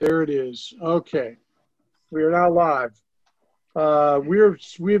There it is. Okay, we are now live.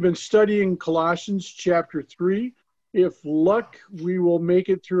 We have been studying Colossians chapter 3. If luck, we will make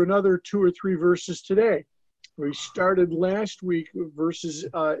it through another 2 or 3 verses today. We started last week with verses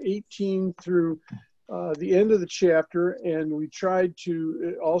 18 through the end of the chapter, and we tried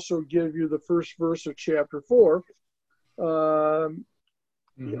to also give you the first verse of chapter 4.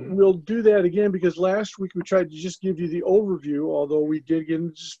 We'll do that again because last week we tried to just give you the overview, although we did get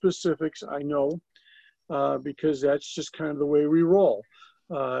into specifics, I know, because that's just kind of the way we roll.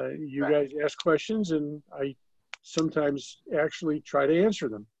 You guys ask questions, and I sometimes actually try to answer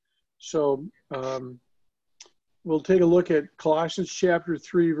them. So we'll take a look at Colossians chapter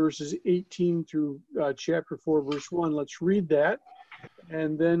 3, verses 18 through chapter 4, verse 1. Let's read that,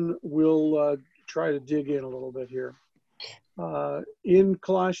 and then we'll try to dig in a little bit here. In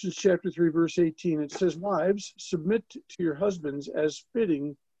Colossians chapter 3, verse 18, it says, "Wives, submit to your husbands as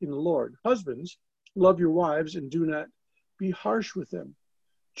fitting in the Lord. Husbands, love your wives and do not be harsh with them.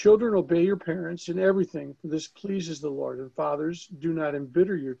 Children, obey your parents in everything, for this pleases the Lord. And fathers, do not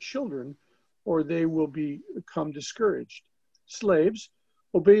embitter your children, or they will become discouraged. Slaves,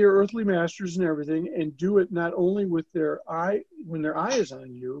 obey your earthly masters in everything, and do it not only with when their eye is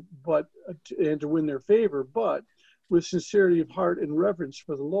on you, and to win their favor, but with sincerity of heart and reverence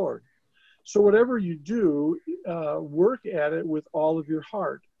for the Lord. So whatever you do, work at it with all of your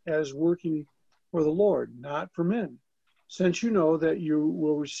heart, as working for the Lord, not for men, since you know that you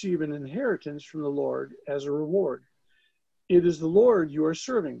will receive an inheritance from the Lord as a reward. It is the Lord you are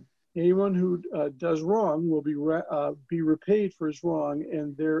serving. Anyone who does wrong will be repaid for his wrong,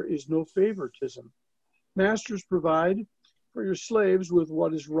 and there is no favoritism. Masters, provide for your slaves with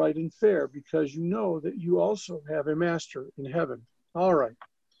what is right and fair, because you know that you also have a master in heaven." All right.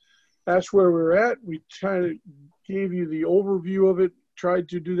 That's where we're at. We kind of gave you the overview of it, tried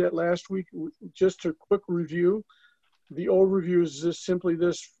to do that last week. Just a quick review. The overview is just simply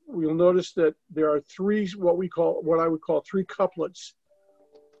this. You'll notice that there are three, what I would call 3 couplets.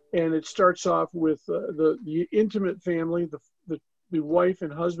 And it starts off with the intimate family, the wife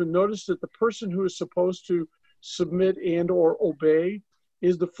and husband. Notice that the person who is supposed to submit and or obey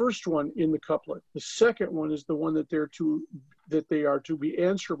is the first one in the couplet. The second one is the one that they are to be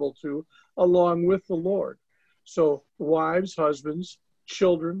answerable to, along with the Lord. So wives, husbands,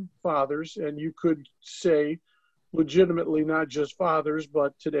 children, fathers, and you could say legitimately not just fathers,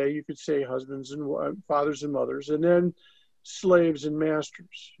 but today you could say husbands and fathers and mothers, and then slaves and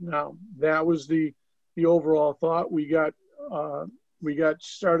masters. Now that was the overall thought. We got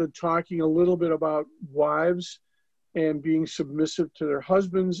started talking a little bit about wives and being submissive to their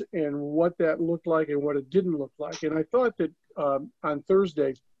husbands and what that looked like and what it didn't look like. And I thought that on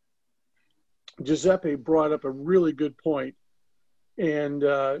Thursday, Giuseppe brought up a really good point. And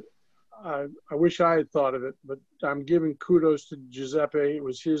I wish I had thought of it, but I'm giving kudos to Giuseppe. It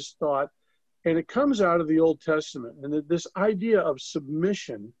was his thought. And it comes out of the Old Testament. And that this idea of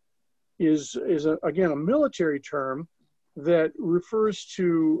submission is again, a military term that refers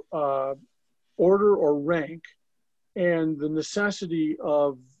to order or rank and the necessity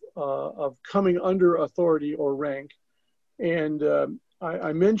of coming under authority or rank. And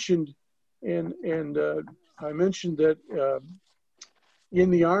I mentioned that in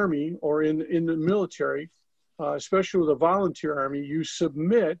the army or in the military, especially with a volunteer army, you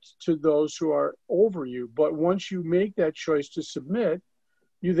submit to those who are over you. But once you make that choice to submit,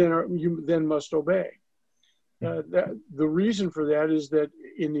 you then must obey. The reason for that is that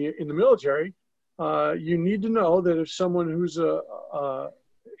in the military, you need to know that if someone who's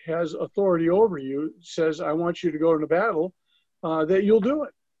has authority over you says, "I want you to go into battle," that you'll do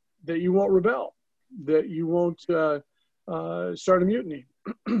it, that you won't rebel, that you won't start a mutiny.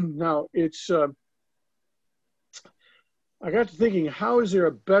 Now, I got to thinking, how is there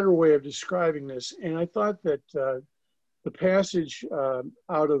a better way of describing this? And I thought that the passage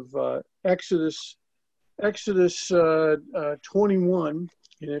out of Exodus 21,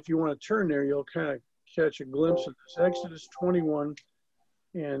 and if you want to turn there, you'll kind of catch a glimpse of this. Exodus 21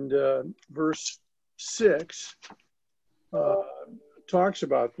 and verse 6 talks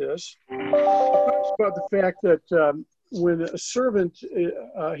about this. It talks about the fact that when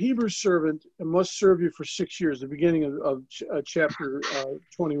a Hebrew servant must serve you for 6 years, the beginning of chapter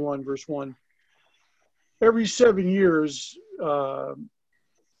 21, verse 1, every 7 years,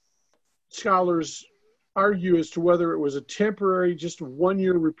 scholars argue as to whether it was a temporary, just a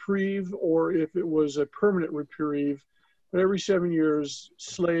 1-year reprieve, or if it was a permanent reprieve. But every 7 years,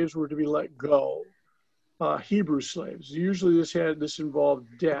 slaves were to be let go, Hebrew slaves. Usually this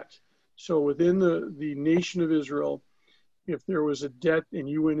involved debt. So within the nation of Israel, if there was a debt and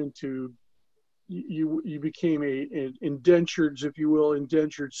you went into, you became a indentured, if you will,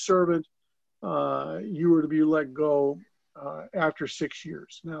 indentured servant, you were to be let go after 6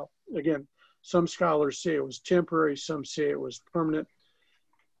 years. Now, again, some scholars say it was temporary, some say it was permanent.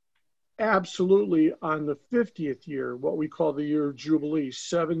 Absolutely, on the 50th year, what we call the year of Jubilee,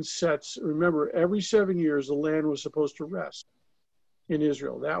 7 sets. Remember, every 7 years, the land was supposed to rest in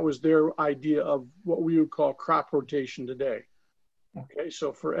Israel. That was their idea of what we would call crop rotation today. Okay,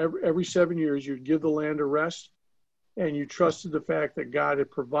 so for every 7 years, you'd give the land a rest, and you trusted the fact that God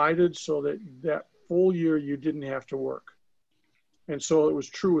had provided so that that full year you didn't have to work. And so it was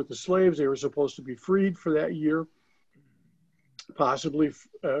true with the slaves. They were supposed to be freed for that year, possibly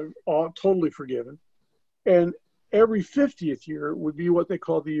totally forgiven. And every 50th year would be what they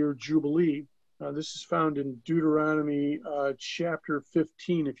call the year of Jubilee. This is found in Deuteronomy chapter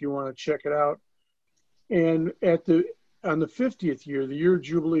 15, if you want to check it out. And on the 50th year, the year of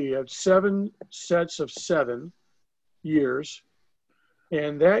Jubilee, you had 7 sets of 7 years.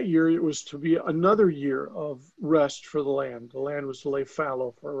 And that year, it was to be another year of rest for the land. The land was to lay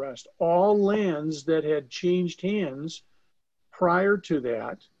fallow for a rest. All lands that had changed hands prior to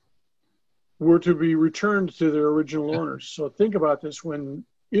that were to be returned to their original owners. So think about this. When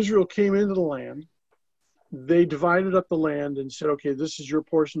Israel came into the land, they divided up the land and said, okay, this is your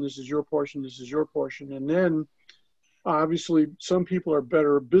portion, this is your portion, this is your portion. And then, obviously, some people are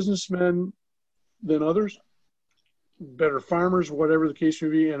better businessmen than others, better farmers, whatever the case may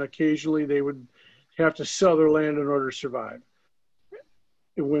be, and occasionally they would have to sell their land in order to survive.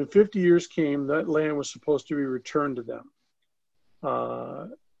 And when 50 years came, that land was supposed to be returned to them.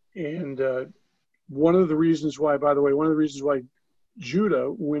 One of the reasons why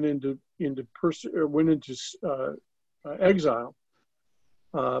Judah went into exile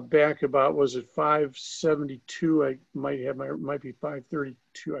back about, was it 572? I might be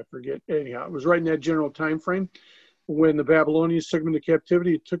 532. I forget. Anyhow, it was right in that general time frame. When the Babylonians took them into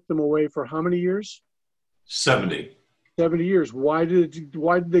captivity, it took them away for how many years? 70. 70 years. Why did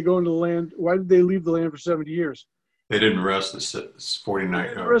they go into the land? Why did they leave the land for 70 years? They didn't rest the 49. They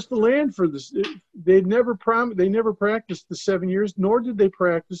didn't rest the land for this. They never practiced the 7 years, nor did they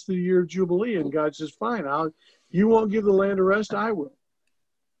practice the year of Jubilee. And God says, fine, you won't give the land a rest, I will.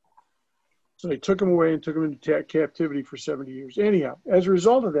 So they took them away and took them into captivity for 70 years. Anyhow, as a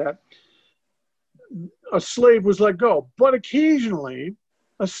result of that, a slave was let go. But occasionally,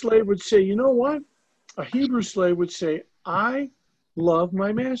 a slave would say, you know what? A Hebrew slave would say, I love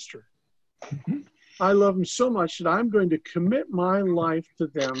my master. I love him so much that I'm going to commit my life to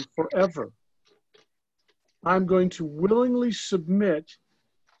them forever. I'm going to willingly submit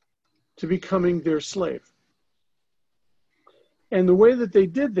to becoming their slave. And the way that they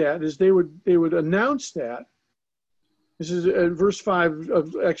did that is they would announce that. This is verse 5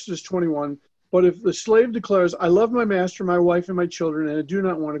 of Exodus 21. But if the slave declares, I love my master, my wife, and my children, and I do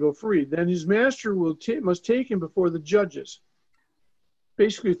not want to go free, then his master must take him before the judges.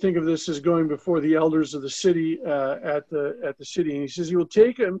 Basically, think of this as going before the elders of the city at the city. And he says he will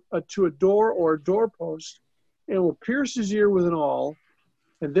take him to a door or a doorpost and will pierce his ear with an awl,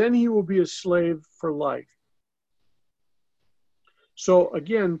 and then he will be a slave for life. So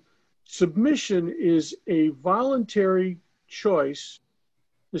again, submission is a voluntary choice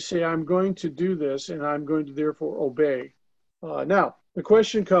to say, I'm going to do this, and I'm going to therefore obey. Now, the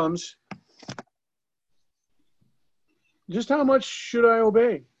question comes, just how much should I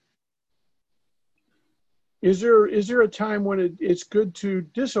obey? Is there a time when it's good to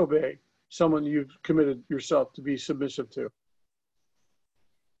disobey someone you've committed yourself to be submissive to?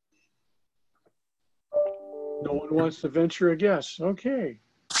 No one wants to venture a guess. Okay.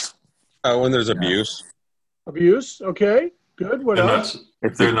 When there's abuse. Abuse? Okay. Good. What else?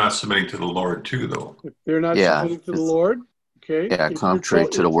 If they're not submitting to the Lord too, though. If they're not submitting to the Lord, okay. Yeah, contrary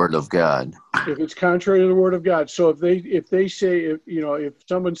to the Word of God. If it's contrary to the Word of God. So if they say, if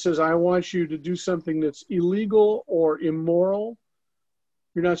someone says, I want you to do something that's illegal or immoral,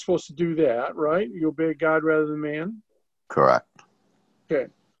 you're not supposed to do that, right? You obey God rather than man. Correct. Okay.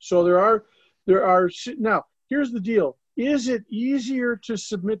 So there are now, here's the deal. Is it easier to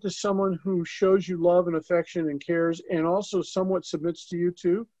submit to someone who shows you love and affection and cares and also somewhat submits to you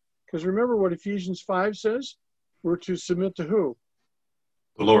too? Because remember what Ephesians 5 says? We're to submit to who?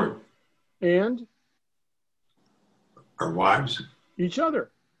 The Lord. And? Our wives. Each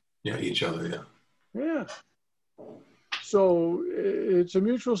other. Yeah, each other, yeah. Yeah. So it's a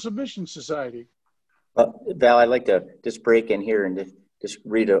mutual submission society. Val, I'd like to just break in here and just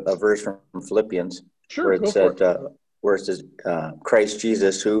read a verse from Philippians. Sure, where it says, Christ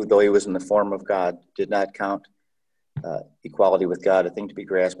Jesus, who, though he was in the form of God, did not count equality with God a thing to be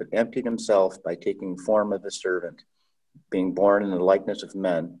grasped, but emptied himself by taking form of a servant, being born in the likeness of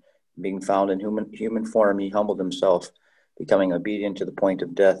men, being found in human form, he humbled himself, becoming obedient to the point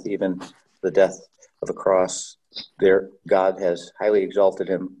of death, even the death of a cross. There, God has highly exalted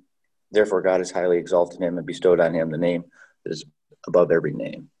him. Therefore, God has highly exalted him and bestowed on him the name that is above every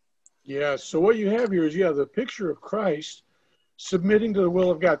name. Yeah. So what you have here is the picture of Christ submitting to the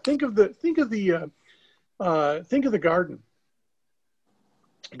will of God. Think of the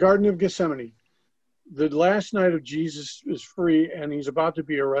Garden of Gethsemane. The last night of Jesus is free, and he's about to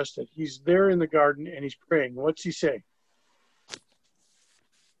be arrested. He's there in the garden, and he's praying. What's he say?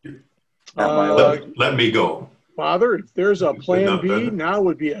 Let me go. Father, if there's a plan B, now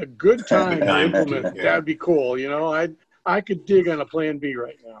would be a good time to implement it. Yeah. That'd be cool. I could dig on a plan B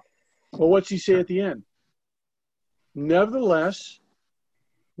right now. Well, what's he say at the end? Nevertheless,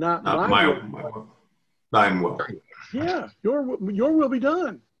 not my will. Thine will. Yeah, your will be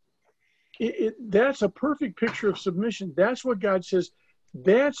done. That's a perfect picture of submission. That's what God says.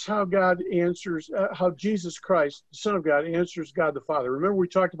 That's how God answers, how Jesus Christ, the Son of God, answers God the Father. Remember, we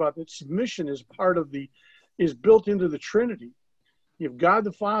talked about that submission is built into the Trinity. You have God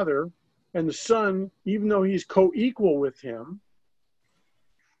the Father and the Son, even though he's co-equal with him,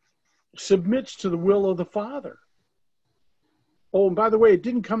 submits to the will of the Father. Oh, and by the way, it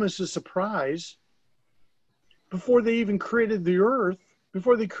didn't come as a surprise. Before they even created the earth,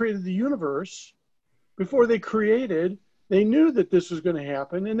 before they created the universe, before they created, they knew that this was going to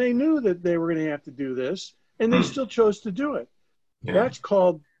happen, and they knew that they were going to have to do this, and they still chose to do it. Yeah. That's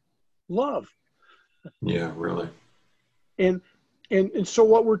called love. Yeah, really. And so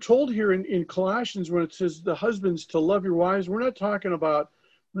what we're told here in Colossians, when it says the husbands to love your wives, we're not talking about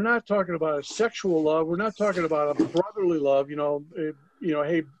a sexual love. We're not talking about a brotherly love.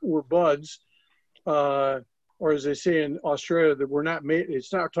 Hey, we're buds, or as they say in Australia, that we're not mate.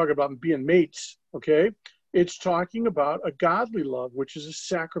 It's not talking about being mates. Okay, it's talking about a godly love, which is a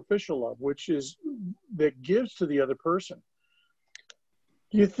sacrificial love, that gives to the other person.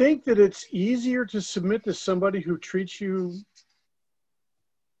 Do you think that it's easier to submit to somebody who treats you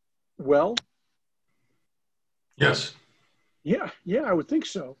well? Yes. Yeah, I would think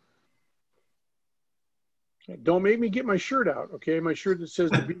so. Don't make me get my shirt out, okay? My shirt that says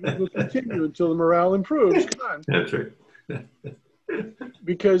the beating will continue until the morale improves. Come on. That's right.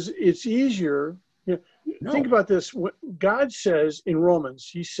 Because it's easier. Think about this. What God says in Romans,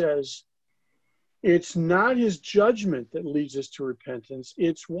 he says, it's not his judgment that leads us to repentance.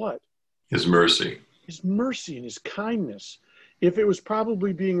 It's what? His mercy. His mercy and his kindness. If it was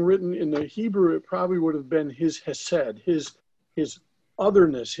probably being written in the Hebrew, it probably would have been his hesed, his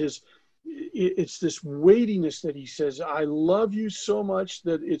otherness, it's this weightiness that he says, I love you so much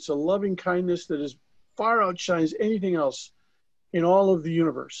that it's a loving kindness that is far outshines anything else in all of the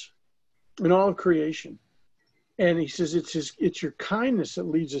universe, in all of creation. And he says, it's your kindness that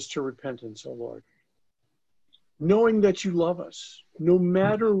leads us to repentance, O Lord. Knowing that you love us, no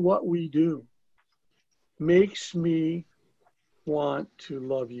matter what we do, makes me want to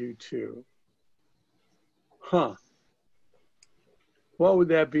love you too. Huh. What would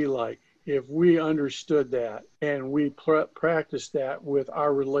that be like if we understood that and we practiced that with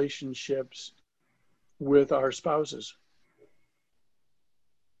our relationships with our spouses?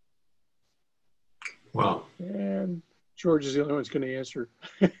 Wow. And George is the only one who's going to answer.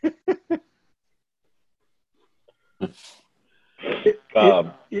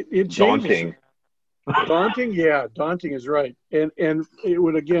 It changes. Daunting. Daunting, yeah, daunting is right. And it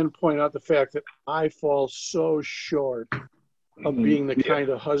would again point out the fact that I fall so short of being the kind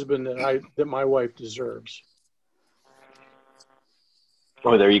of husband that my wife deserves.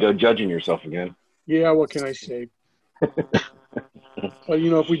 Oh, there you go, judging yourself again. Yeah, what can I say?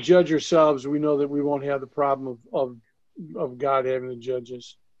 Well, if we judge ourselves, we know that we won't have the problem of God having to judge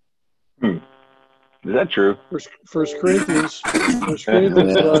us. Is that true? First Corinthians,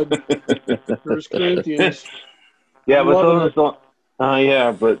 bud. First Corinthians. Yeah, but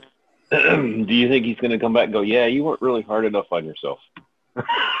yeah, but do you think he's going to come back and go, yeah, you weren't really hard enough on yourself?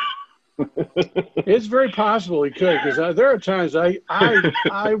 It's very possible he could, because there are times I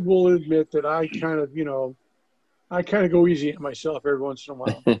will admit that I kind of go easy on myself every once in a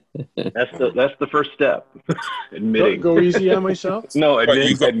while. That's the first step. Admitting. Go easy on myself? No,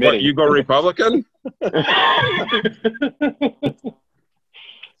 admitting. You go Republican?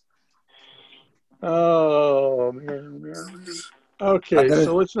 Oh, man. Okay,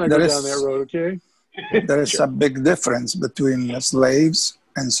 so let's not go down that road, okay? There is a big difference between slaves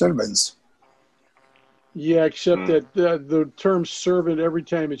and servants. Yeah, except that the term servant, every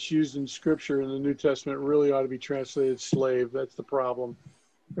time it's used in Scripture in the New Testament, really ought to be translated slave. That's the problem.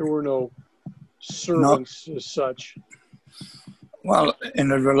 There were no servants as such. Well,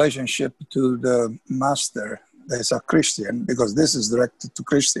 in a relationship to the master, there's a Christian, because this is directed to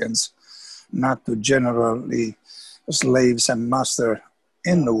Christians, not to generally slaves and master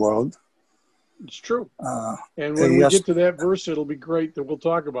in the world. It's true. And when we get to that verse, it'll be great that we'll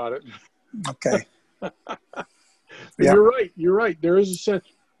talk about it. Okay. Yeah. You're right. There is a sense.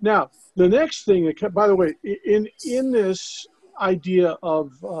 Now, the next thing, by the way, in this idea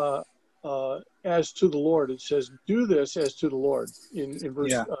of as to the Lord, it says, do this as to the Lord in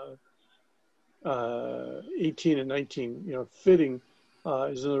verse 18 and 19. Fitting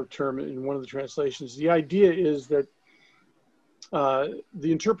is another term in one of the translations. The idea is that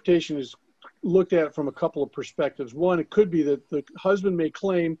the interpretation is looked at from a couple of perspectives. One, it could be that the husband may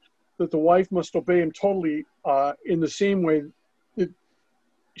claim that the wife must obey him totally in the same way that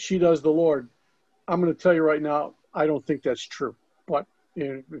she does the Lord. I'm going to tell you right now, I don't think that's true. But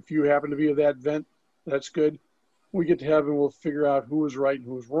if you happen to be of that vent, that's good. We get to heaven, we'll figure out who was right and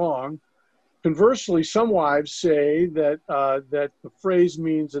who was wrong. Conversely, some wives say that that the phrase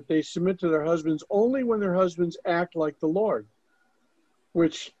means that they submit to their husbands only when their husbands act like the Lord,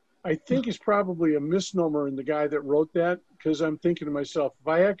 which I think is probably a misnomer in the guy that wrote that, because I'm thinking to myself, if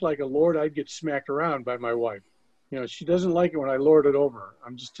I act like a lord, I'd get smacked around by my wife. She doesn't like it when I lord it over her.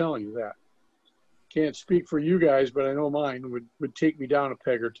 I'm just telling you that. Can't speak for you guys, but I know mine would take me down a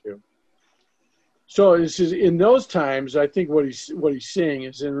peg or two. So this is, in those times, I think what he's saying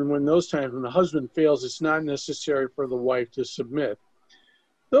is, when those times when the husband fails, it's not necessary for the wife to submit.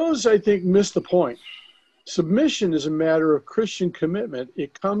 Those, I think, miss the point. Submission is a matter of Christian commitment.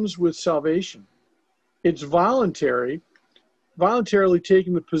 It comes with salvation. It's voluntarily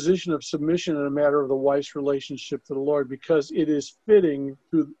taking the position of submission in a matter of the wife's relationship to the Lord, because it is fitting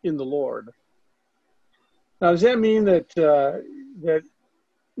in the Lord. Now, does that mean that that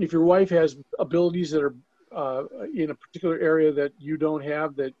if your wife has abilities that are in a particular area that you don't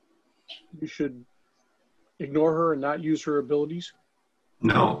have, that you should ignore her and not use her abilities?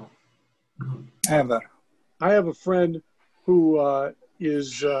 No. Ever. I have a friend who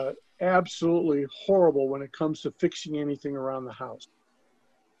is absolutely horrible when it comes to fixing anything around the house.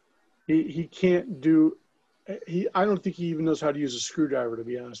 He can't do. I don't think he even knows how to use a screwdriver, to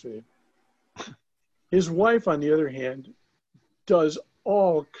be honest with you. His wife, on the other hand, does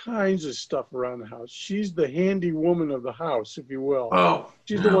all kinds of stuff around the house. She's the handy woman of the house, if you will. Oh,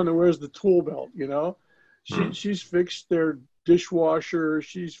 She's the one that wears the tool belt. She's fixed their dishwasher.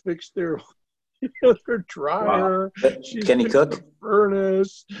 She's fixed their their dryer. Wow. She's Can he fixed cook? the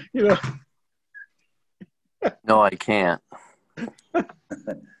furnace. No, I can't.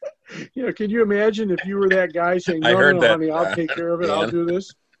 Can you imagine if you were that guy saying, I "No, heard no, that, honey, I'll take care of it. I'll Dan. do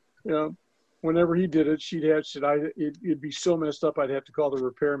this." Whenever he did it, it'd be so messed up, I'd have to call the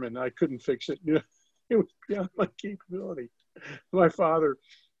repairman. I couldn't fix it. It was beyond my capability. My father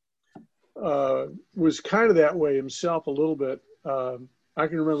was kind of that way himself a little bit. I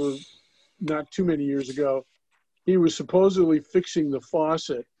can remember not too many years ago, he was supposedly fixing the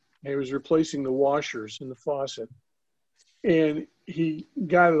faucet. He was replacing the washers in the faucet. And he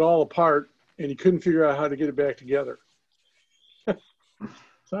got it all apart, and he couldn't figure out how to get it back together.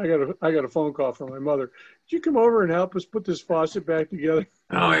 So I got a phone call from my mother. Could you come over and help us put this faucet back together?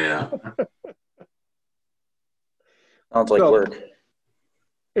 Oh, yeah. Sounds like work.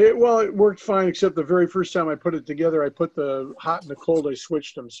 It worked fine, except the very first time I put it together, I put the hot and the cold, I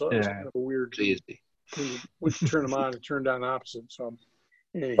switched them. So it was kind of a weird. It's easy. When you went to turn them on, it turned on opposite. So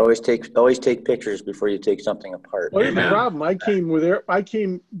anyway. Always take pictures before you take something apart. Well, here's the problem. I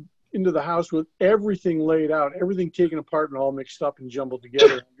came into the house with everything laid out, everything taken apart and all mixed up and jumbled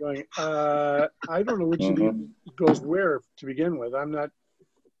together. I'm going, I don't know which of these goes where to begin with. I'm not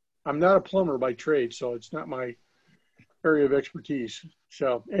a plumber by trade, so it's not my area of expertise.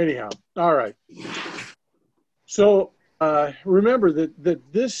 So anyhow, all right. So remember that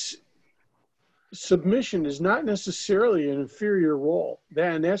this submission is not necessarily an inferior role.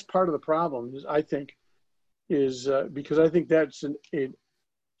 And that's part of the problem, I think, is because I think that's an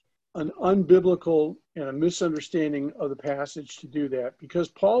unbiblical and a misunderstanding of the passage to do that, because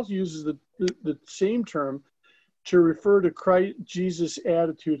Paul uses the same term to refer to Christ, Jesus'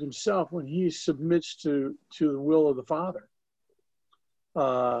 attitude himself when he submits to the will of the Father.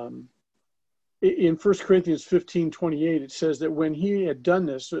 In 1 Corinthians 15:28, it says that when he had done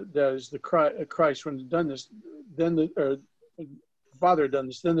this, that is the Christ, when he had done this, then the Father had done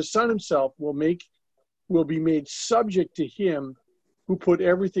this, then the Son himself will be made subject to him who put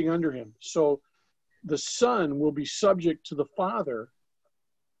everything under him. So the Son will be subject to the Father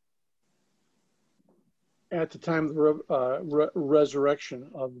at the time of the resurrection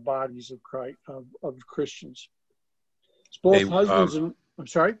of the bodies of Christ, of Christians. It's both husbands and, I'm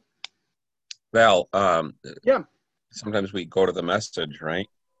sorry? Val, yeah. Sometimes we go to the message, right?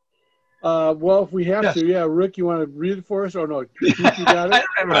 Well, if we have to, yeah. Rick, you want to read it for us? Or no, Keith, you got it?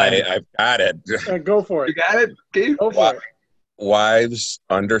 I've got it. Go for it. You got it, Keith? Go for it. Wives,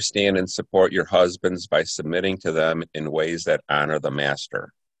 understand and support your husbands by submitting to them in ways that honor the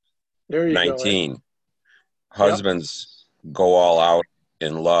master. There you 19. go. Husbands, go all out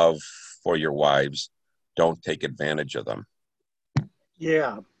in love for your wives. Don't take advantage of them.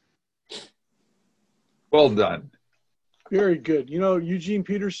 Yeah. Well done. Very good. You know, Eugene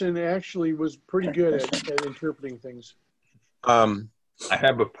Peterson actually was pretty good at interpreting things. I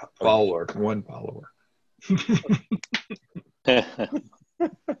have a follower, one follower.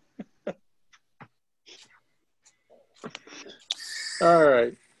 All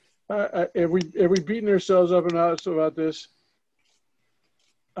right. Have we beaten ourselves up enough about this?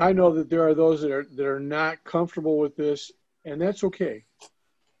 I know that there are those that are not comfortable with this, and that's okay.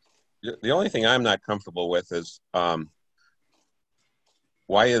 The only thing I'm not comfortable with is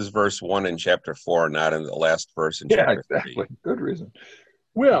why is verse 1 in chapter 4 not in the last verse in chapter 3? Exactly. Good reason.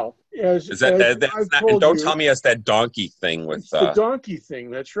 Well, don't tell me it's that donkey thing with the donkey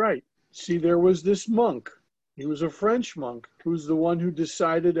thing. That's right. See, there was this monk. He was a French monk who's the one who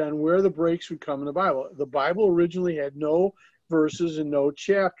decided on where the breaks would come in the Bible. The Bible originally had no verses and no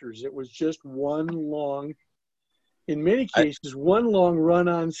chapters. It was just one long, in many cases, one long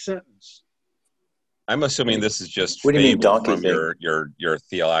run-on sentence. I'm assuming this is just what do you mean, donkey from your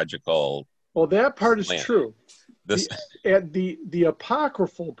theological. Well, that part is true. This the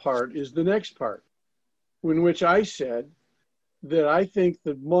apocryphal part is the next part, in which I said that I think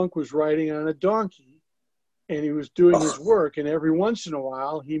the monk was riding on a donkey, and he was doing his work, and every once in a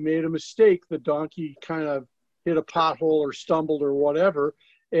while he made a mistake. The donkey kind of hit a pothole or stumbled or whatever,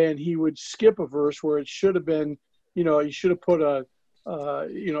 and he would skip a verse where it should have been, he should have put a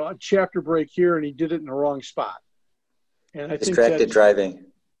chapter break here, and he did it in the wrong spot. And I think distracted driving.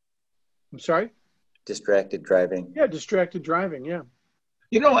 I'm sorry? Distracted driving. Yeah, distracted driving, yeah.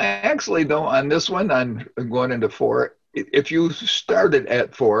 Actually, though, on this one, I'm going into 4. If you started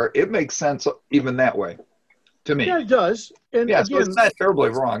at 4, it makes sense even that way, to me. Yeah, it does. And yeah, again, so it's not terribly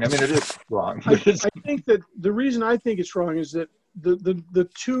wrong. I mean, it is wrong. I think that the reason I think it's wrong is that the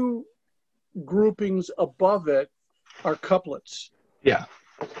two groupings above it are couplets. Yeah.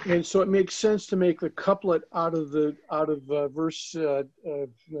 And so it makes sense to make the couplet out of verse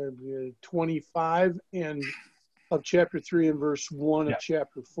 25 and of chapter 3 and verse 1 of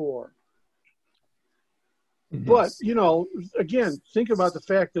chapter 4. Mm-hmm. But, again, think about the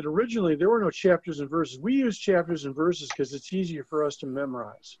fact that originally there were no chapters and verses. We use chapters and verses because it's easier for us to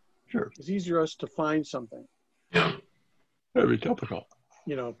memorize. Sure. It's easier for us to find something. Yeah. Very typical.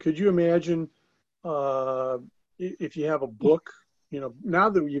 Could you imagine if you have a book, now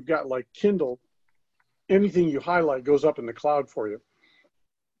that you've got like Kindle, anything you highlight goes up in the cloud for you.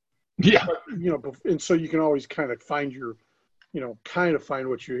 Yeah. But, and so you can always kind of find find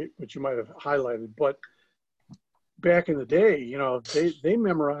what you might have highlighted. But back in the day, they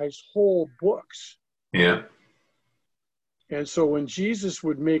memorized whole books. Yeah. And so when Jesus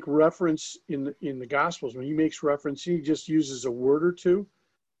would make reference in the Gospels, when he makes reference, he just uses a word or two.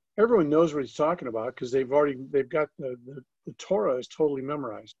 Everyone knows what he's talking about because they've got the Torah is totally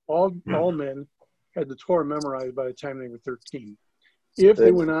memorized. All men had the Torah memorized by the time they were 13. If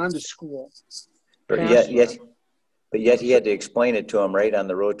they went on to school. But yet he had to explain it to them right on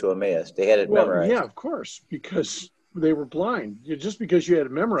the road to Emmaus. They had it memorized. Yeah, of course, because they were blind. Just because you had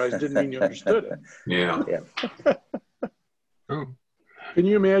it memorized didn't mean you understood it. Yeah. Can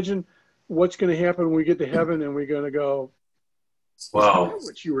you imagine what's going to happen when we get to heaven and we're going to go, wow,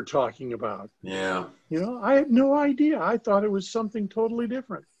 what you were talking about? Yeah. I had no idea. I thought it was something totally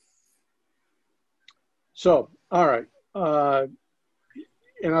different. So, all right.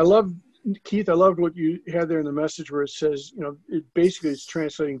 And I love, Keith, I loved what you had there in the message where it says, it basically is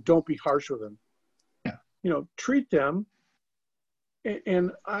translating, don't be harsh with them. Yeah. Treat them.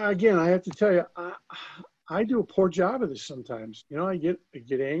 And again, I have to tell you, I do a poor job of this sometimes. I get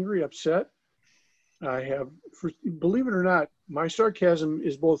angry, upset. Believe it or not, my sarcasm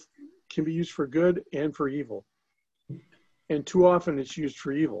can be used for good and for evil. And too often it's used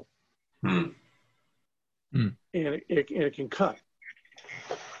for evil. And it can cut.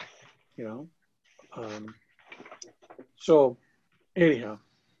 So anyhow,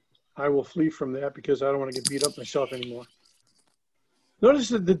 I will flee from that because I don't want to get beat up myself anymore. Notice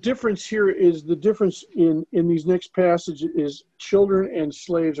that the difference here is the difference in these next passages is children and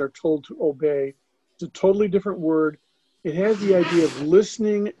slaves are told to obey. It's a totally different word. It has the idea of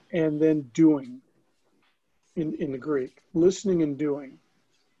listening and then doing in the Greek, listening and doing.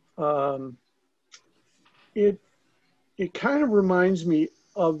 It kind of reminds me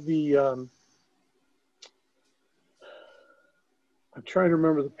of the, I'm trying to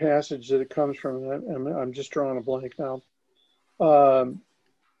remember the passage that it comes from. And I'm just drawing a blank now.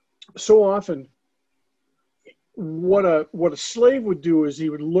 So often, what a slave would do is he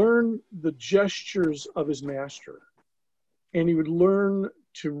would learn the gestures of his master, and he would learn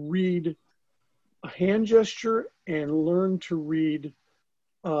to read a hand gesture and learn to read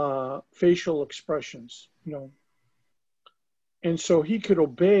facial expressions, and so he could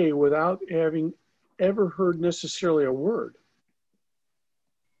obey without having ever heard necessarily a word.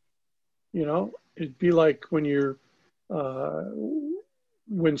 It'd be like when you're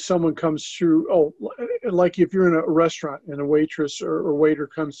when someone comes through, like if you're in a restaurant and a waitress or waiter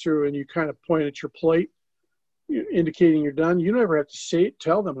comes through and you kind of point at your plate, indicating you're done, you never have to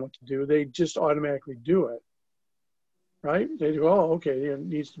tell them what to do. They just automatically do it, right? They do, okay, it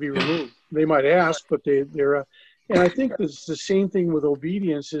needs to be removed. They might ask, but they're, and I think it's the same thing with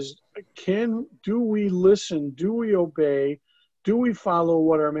obedience is, do we listen? Do we obey? Do we follow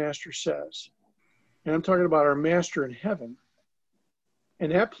what our master says? And I'm talking about our master in heaven.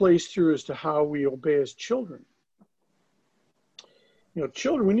 And that plays through as to how we obey as children.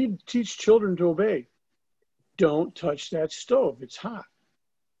 Children, we need to teach children to obey. Don't touch that stove. It's hot.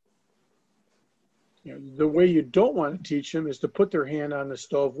 The way you don't want to teach them is to put their hand on the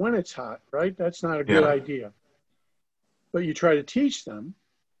stove when it's hot, right? That's not a good idea. But you try to teach them,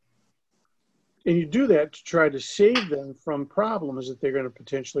 and you do that to try to save them from problems that they're going to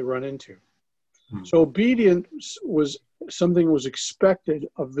potentially run into. So obedience was something that was expected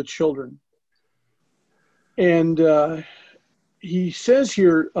of the children. And he says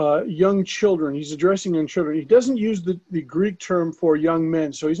here, young children, he's addressing young children. He doesn't use the Greek term for young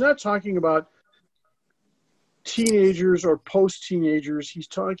men. So he's not talking about teenagers or post-teenagers. He's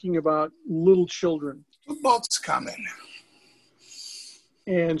talking about little children. Football's coming.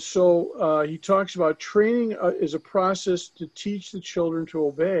 And so he talks about training as a process to teach the children to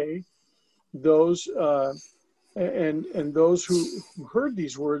obey. Those and those who heard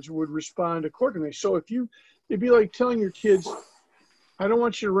these words would respond accordingly. So it'd be like telling your kids, I don't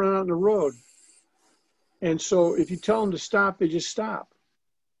want you to run out on the road. And so if you tell them to stop, they just stop.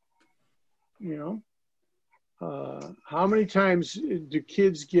 How many times do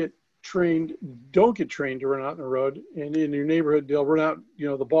kids don't get trained to run out on the road? And in your neighborhood, they'll run out,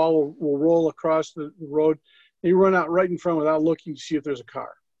 the ball will roll across the road. They run out right in front without looking to see if there's a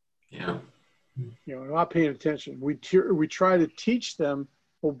car. Yeah. Not paying attention. We try to teach them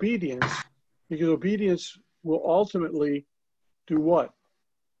obedience, because obedience will ultimately do what?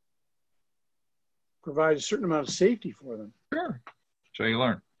 Provide a certain amount of safety for them. Sure. So you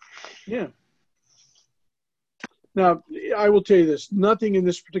learn. Yeah. Now, I will tell you this. Nothing in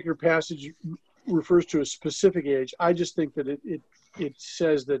this particular passage refers to a specific age. I just think that it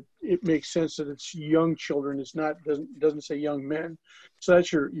says that it makes sense that it's young children. It's not doesn't say young men. So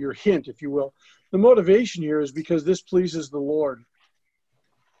that's your hint, if you will. The motivation here is because this pleases the Lord.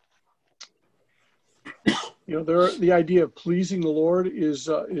 The idea of pleasing the Lord is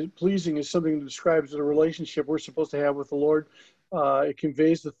pleasing is something that describes the relationship we're supposed to have with the Lord. It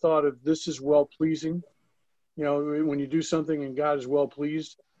conveys the thought of this is well pleasing. When you do something and God is well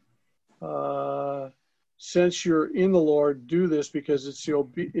pleased. Since you're in the Lord, do this because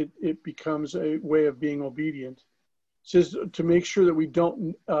it becomes a way of being obedient. It says to make sure that we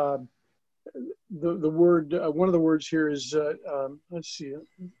don't. The word one of the words here is let's see.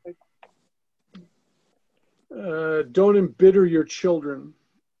 Don't embitter your children.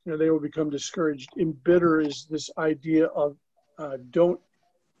 They will become discouraged. Embitter is this idea of don't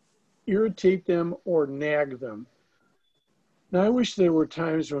irritate them or nag them. Now, I wish there were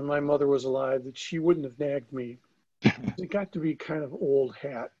times when my mother was alive that she wouldn't have nagged me. It got to be kind of old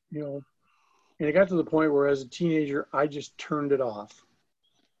hat, and it got to the point where as a teenager, I just turned it off.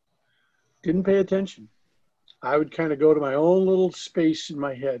 Didn't pay attention. I would kind of go to my own little space in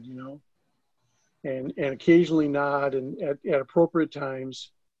my head, and occasionally nod and at appropriate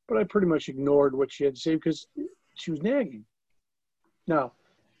times, but I pretty much ignored what she had to say because she was nagging. Now,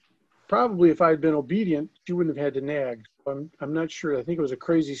 probably if I had been obedient, she wouldn't have had to nag. I'm not sure. I think it was a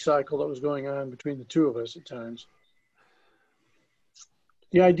crazy cycle that was going on between the two of us at times.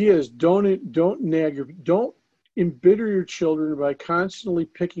 The idea is don't nag, don't embitter your children by constantly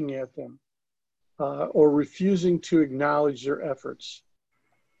picking at them or refusing to acknowledge their efforts.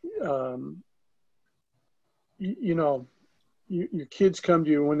 you know, your kids come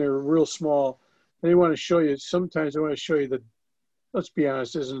to you when they're real small, and they want to show you. Sometimes they want to show you the. Let's be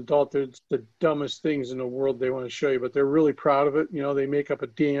honest, as an adult, they're the dumbest things in the world they want to show you, but they're really proud of it. You know, they make up a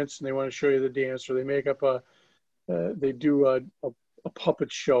dance and they want to show you the dance, or they make up they do a puppet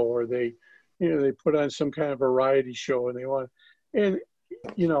show, or they put on some kind of variety show, and they want, and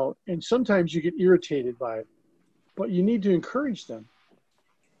and sometimes you get irritated by it, but you need to encourage them.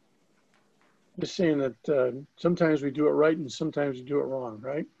 Just saying that sometimes we do it right and sometimes we do it wrong,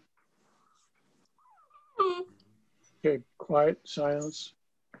 right? Okay, quiet, silence.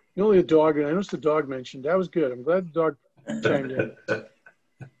 Only a dog, and I noticed the dog mentioned. That was good. I'm glad the dog chimed in.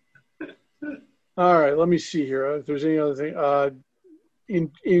 All right, let me see here if there's any other thing.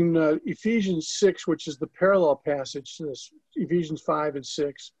 In Ephesians 6, which is the parallel passage to this, Ephesians 5 and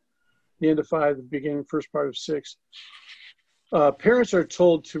 6, the end of 5, the beginning, first part of 6, parents are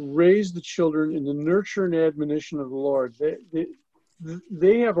told to raise the children in the nurture and admonition of the Lord.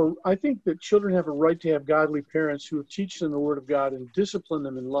 I think that children have a right to have godly parents who teach them the Word of God and discipline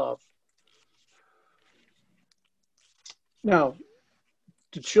them in love. Now,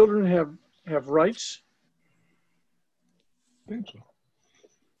 do children have rights? I think so.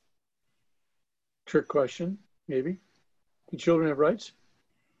 Trick question, maybe. Do children have rights?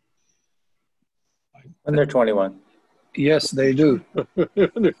 When they're 21. Yes, they do. When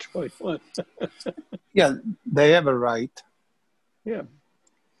they're 21. Yeah, they have a right. Yeah.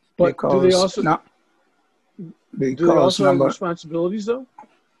 But Because, do they also have responsibilities, though,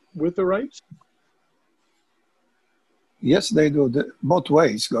 with the rights? Yes, they do. Both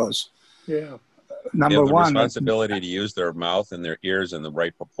ways goes. Yeah. They Number have the one, responsibility to use their mouth and their ears in the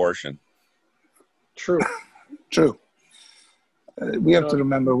right proportion. True. True. We have to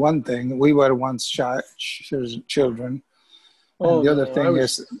remember one thing. We were once children. And the other thing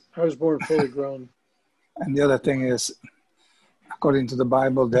is... I was born fully grown. And the other thing is, according to the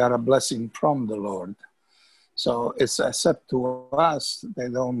Bible, they are a blessing from the Lord. So it's except to us, they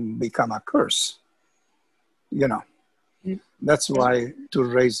don't become a curse. That's why to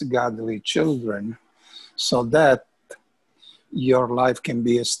raise godly children so that your life can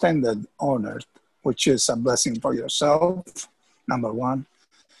be extended on earth, which is a blessing for yourself, number one,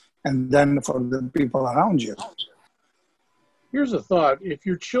 and then for the people around you. Here's a thought. If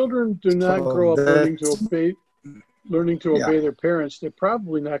your children do not grow up learning to obey their parents, they're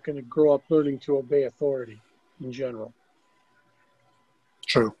probably not going to grow up learning to obey authority in general.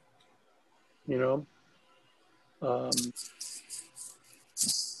 True.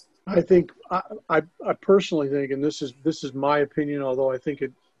 I think I personally think, and this is my opinion, although I think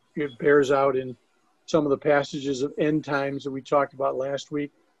it bears out in some of the passages of end times that we talked about last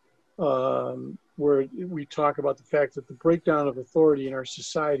week, where we talk about the fact that the breakdown of authority in our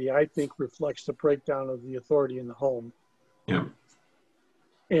society, I think, reflects the breakdown of the authority in the home. Yeah.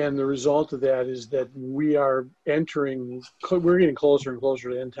 And the result of that is that we're getting closer and closer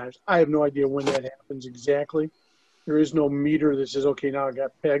to end times. I have no idea when that happens exactly. There is no meter that says, okay, now I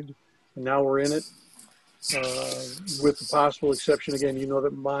got pegged and now we're in it. With the possible exception, again,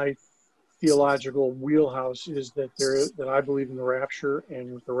 that my theological wheelhouse is that I believe in the rapture,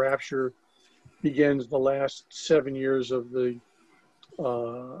 and with the rapture begins the last 7 years of the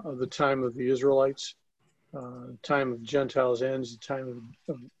time of the Israelites. Time of Gentiles ends, the time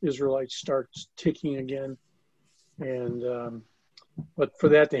of Israelites starts ticking again. And but for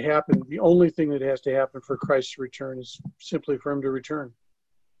that to happen, the only thing that has to happen for Christ to return is simply for him to return.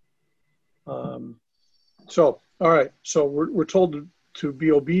 So, all right. So we're told to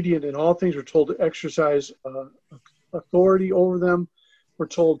be obedient in all things. We're told to exercise authority over them. We're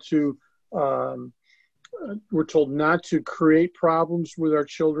told not to create problems with our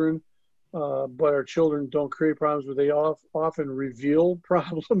children. But our children don't create problems, but they often reveal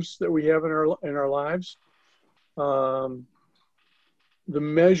problems that we have in our lives. The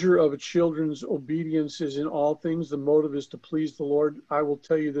measure of a children's obedience is in all things. The motive is to please the Lord. I will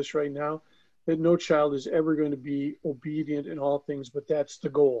tell you this right now, that no child is ever going to be obedient in all things, but that's the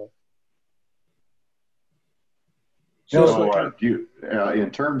goal. In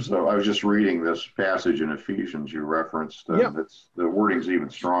terms of, I was just reading this passage in Ephesians you referenced, it's, the wording's even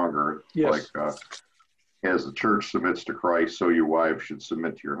stronger. Yes. Like, as the church submits to Christ, so your wives should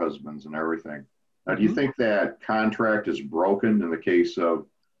submit to your husbands and everything. Now, do you think that contract is broken in the case of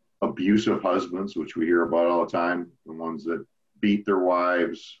abusive husbands, which we hear about all the time, the ones that beat their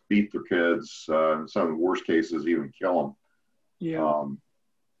wives, beat their kids, in some of the worst cases, even kill them? Yeah.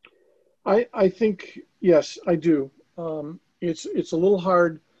 I think, yes, I do. It's a little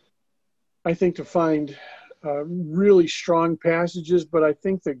hard, I think, to find really strong passages, but I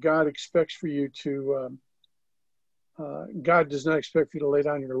think that God expects for you to, God does not expect you to lay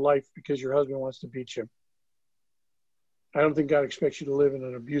down your life because your husband wants to beat you. I don't think God expects you to live in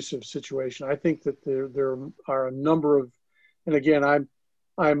an abusive situation. I think that there are a number of, and again,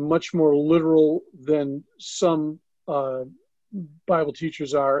 I'm much more literal than some Bible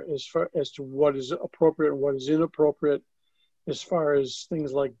teachers are as far as to what is appropriate and what is inappropriate, as far as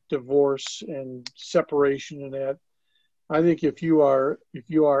things like divorce and separation and that. I think if you are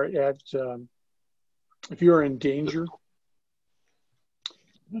in danger,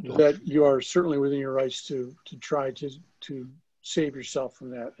 that you are certainly within your rights to try to save yourself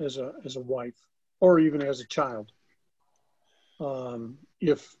from that as a wife or even as a child.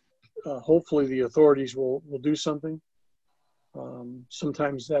 If hopefully the authorities will do something.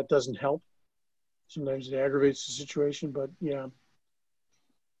 Sometimes that doesn't help. Sometimes it aggravates the situation, but yeah,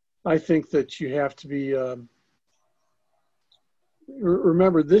 I think that you have to be,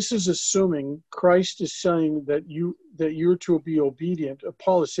 remember, this is assuming Christ is saying that you're to be obedient.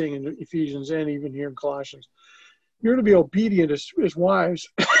 Paul is saying in Ephesians and even here in Colossians, you're to be obedient as wives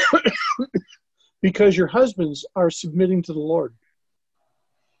because your husbands are submitting to the Lord.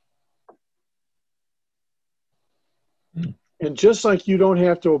 And just like you don't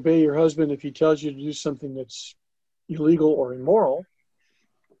have to obey your husband if he tells you to do something that's illegal or immoral,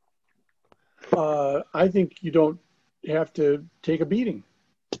 I think you don't have to take a beating.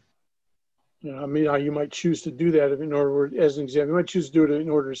 You know, I mean, you might choose to do that in order, as an example, you might choose to do it in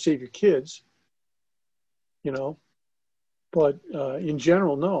order to save your kids, you know. But in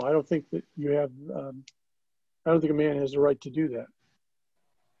general, no, I don't think that you have, I don't think a man has the right to do that.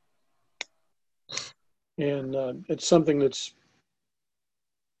 And it's something that's,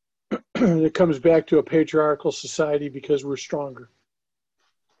 that comes back to a patriarchal society because we're stronger.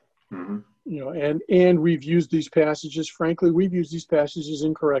 Mm-hmm. You know, and we've used these passages, frankly, we've used these passages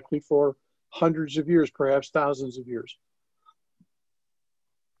incorrectly for hundreds of years, perhaps thousands of years.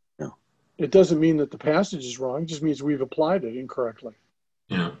 Yeah. It doesn't mean that the passage is wrong. It just means we've applied it incorrectly.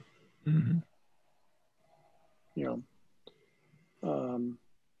 Yeah. Mm-hmm. You know,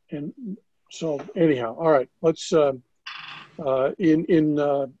 and so anyhow, all right, let's, in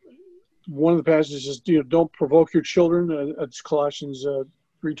one of the passages is, you know, don't provoke your children. It's Colossians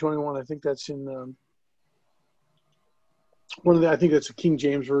 3:21. I think that's in one of the, I think that's a King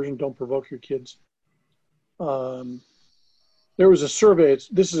James version. Don't provoke your kids. There was a survey.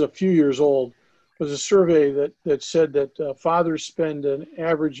 This is a few years old. There was a survey that said that fathers spend an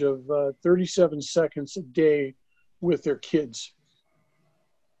average of 37 seconds a day with their kids.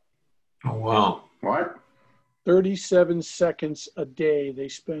 Oh, wow. What? 37 seconds a day they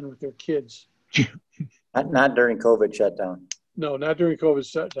spend with their kids. Not during COVID shutdown. No, not during COVID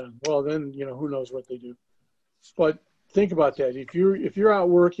shutdown. Well, then, you know, who knows what they do. But think about that. If you're out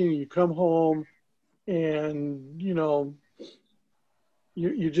working, you come home and, you know,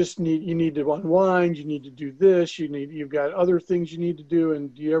 you just need to unwind, you need to do this, you've got other things you need to do,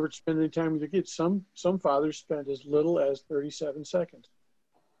 and do you ever spend any time with your kids? Some fathers spend as little as 37 seconds.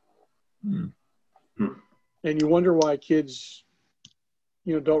 Mm-hmm. And you wonder why kids,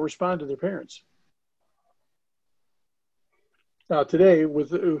 you know, don't respond to their parents. Now today,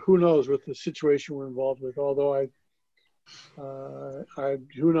 with who knows with the situation we're involved with, although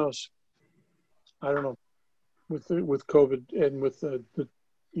who knows, I don't know, with COVID and with the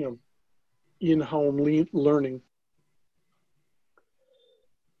you know, in-home learning.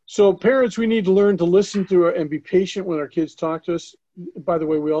 So parents, we need to learn to listen to and be patient when our kids talk to us. By the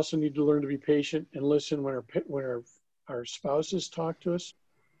way, we also need to learn to be patient and listen when our spouses talk to us.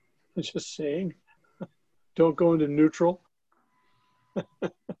 I'm just saying, don't go into neutral.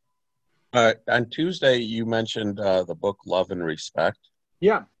 On Tuesday, you mentioned the book Love and Respect.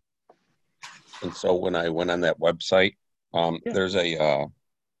 Yeah. And so when I went on that website, there's a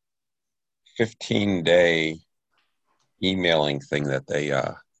 15-day emailing thing that they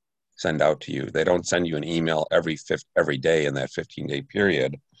send out to you. They don't send you an email every day in that 15-day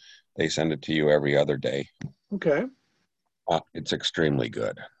period. They send it to you every other day. Okay. It's extremely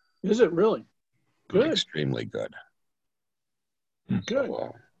good. Is it really? Good. Extremely good. Good.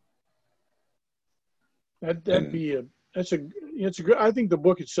 So, it's a good. I think the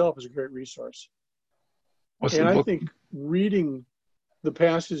book itself is a great resource. What's and the I book? think reading the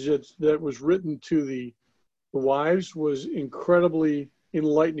passage that was written to the wives was incredibly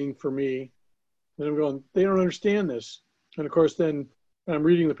enlightening for me. And I'm going, they don't understand this. And of course, then I'm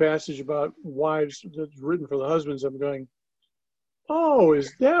reading the passage about wives that's written for the husbands. I'm going, oh,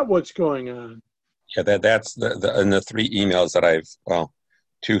 is that what's going on? yeah, that's in the 3 emails that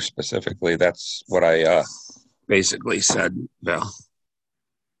two specifically. That's what I basically said, Val.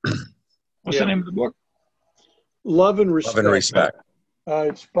 What's the name of the book? Love and Respect. Love and Respect.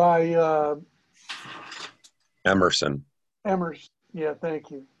 It's by Emerson. Emerson. Yeah, thank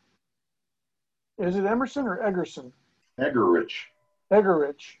you. Is it Emerson or Eggerson? Eggerich.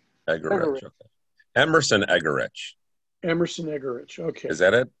 Eggerich. Eggerich. Okay. Emerson Eggerich. Emerson Eggerich. Okay. Is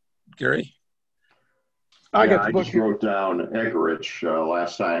that it, Gary? I got the I book just here. wrote down Eggerich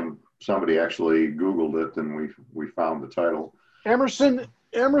last time somebody actually Googled it, and we found the title. Emerson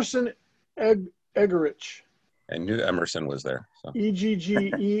Eggerich. I knew Emerson was there. So.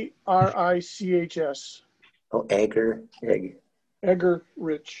 Eggerichs. Oh, Eggerich.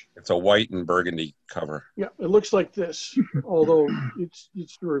 It's a white and burgundy cover. Yeah, it looks like this, although it's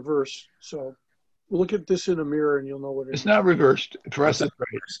the reverse. So look at this in a mirror and you'll know what it is. It's not reversed. For us, it's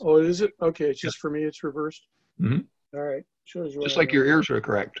right. Oh, is it? Okay, it's just for me, it's reversed. Mm-hmm. All right. Shows you Just like your ears are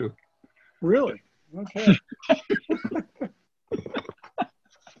correct, too. Really? Okay.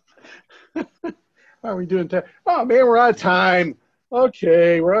 How are we doing? Oh, man, we're out of time.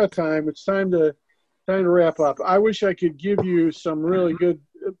 Okay, we're out of time. It's time to wrap up. I wish I could give you some really good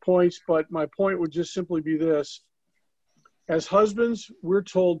points, but my point would just simply be this. As husbands, we're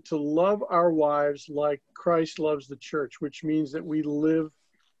told to love our wives like Christ loves the church, which means that we live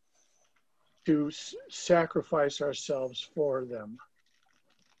to sacrifice ourselves for them.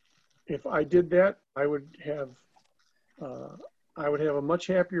 If I did that, I would have a much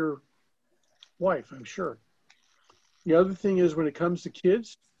happier wife, I'm sure. The other thing is, when it comes to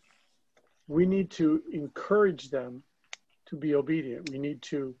kids, we need to encourage them to be obedient. We need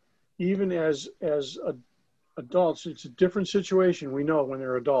to, even as adults, it's a different situation, we know, when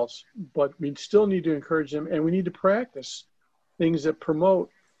they're adults, but we still need to encourage them, and we need to practice things that promote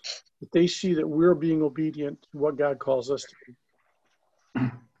that they see that we're being obedient to what God calls us to be.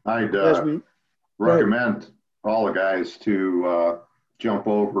 I'd recommend all the guys to jump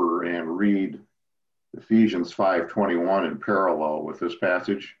over and read Ephesians 5:21 in parallel with this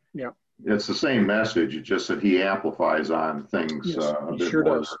passage. Yeah. It's the same message, it's just that he amplifies on things Yes, a he bit sure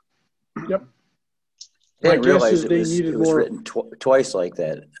more. does. Yep. I didn't My guess realize is it they was needed more. written twice like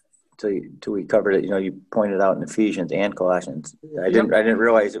that until we covered it. You know, you pointed out in Ephesians and Colossians. I didn't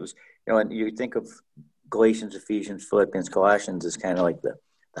realize it was, you know, and you think of Galatians, Ephesians, Philippians, Colossians as kind of like the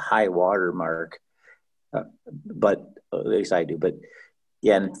high water mark, but at least I do. But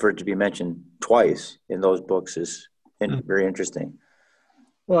yeah, and for it to be mentioned twice in those books is very interesting.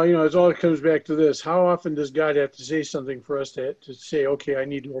 Well, you know, it all comes back to this. How often does God have to say something for us to say, okay, I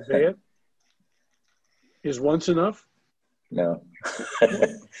need to obey it? Is once enough? No.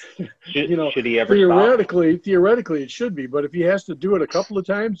 Should he ever theoretically it should be, but if he has to do it a couple of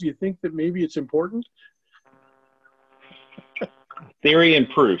times, do you think that maybe it's important? Theory and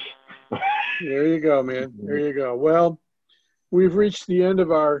proof. There you go, man. There you go. Well, we've reached the end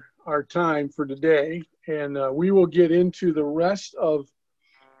of our time for today, and we will get into the rest of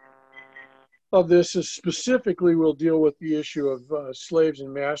this. Specifically, we'll deal with the issue of slaves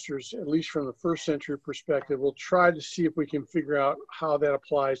and masters, at least from the first century perspective. We'll try to see if we can figure out how that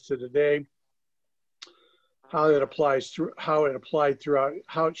applies to today, how it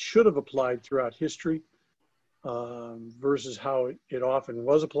should have applied throughout history, versus how it often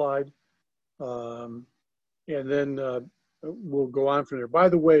was applied. And then we'll go on from there. By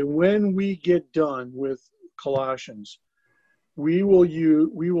the way, when we get done with Colossians, we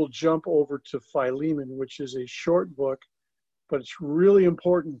will jump over to Philemon, which is a short book, but it's really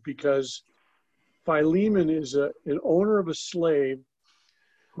important because Philemon is an owner of a slave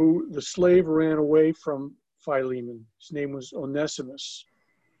who the slave ran away from Philemon. His name was Onesimus.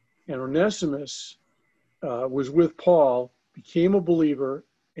 And Onesimus was with Paul, became a believer,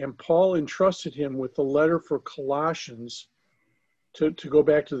 and Paul entrusted him with the letter for Colossians to go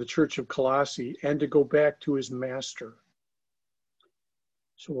back to the church of Colossae and to go back to his master.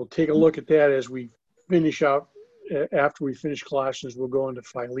 So we'll take a look at that as we finish out. After we finish Colossians, we'll go into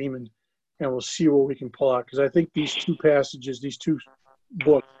Philemon and we'll see what we can pull out. Because I think these two passages, these two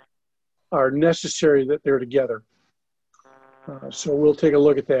books, are necessary that they're together. So we'll take a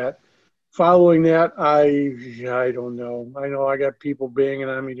look at that. Following that, I don't know. I know I got people banging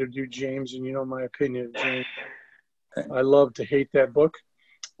on me to do James, and you know my opinion of James. I love to hate that book.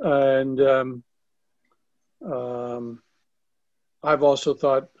 And I've also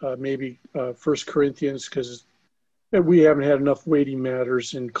thought maybe 1 Corinthians, because we haven't had enough weighty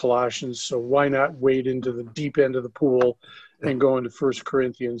matters in Colossians, so why not wade into the deep end of the pool and go into 1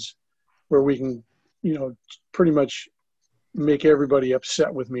 Corinthians, where we can, you know, pretty much make everybody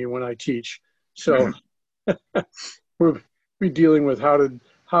upset with me when I teach. So we'll be dealing with how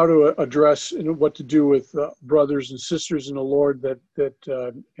how to address and what to do with brothers and sisters in the Lord that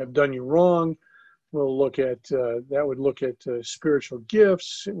have done you wrong. We'll look at that. Would look at spiritual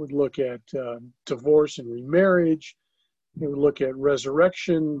gifts. It would look at divorce and remarriage. It would look at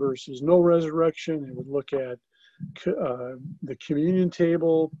resurrection versus no resurrection. It would look at the communion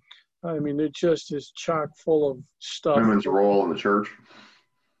table. I mean, it just is chock full of stuff. Women's role in the church.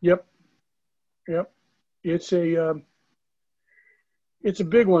 Yep. It's a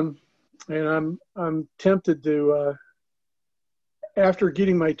big one, and I'm tempted to. After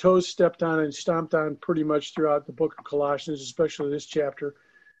getting my toes stepped on and stomped on pretty much throughout the book of Colossians, especially this chapter,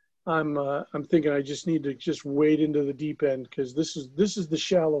 I'm thinking I just need to just wade into the deep end, because this is the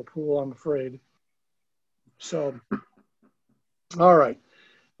shallow pool, I'm afraid. So, all right.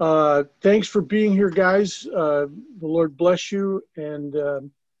 Thanks for being here, guys. The Lord bless you, and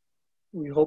we hope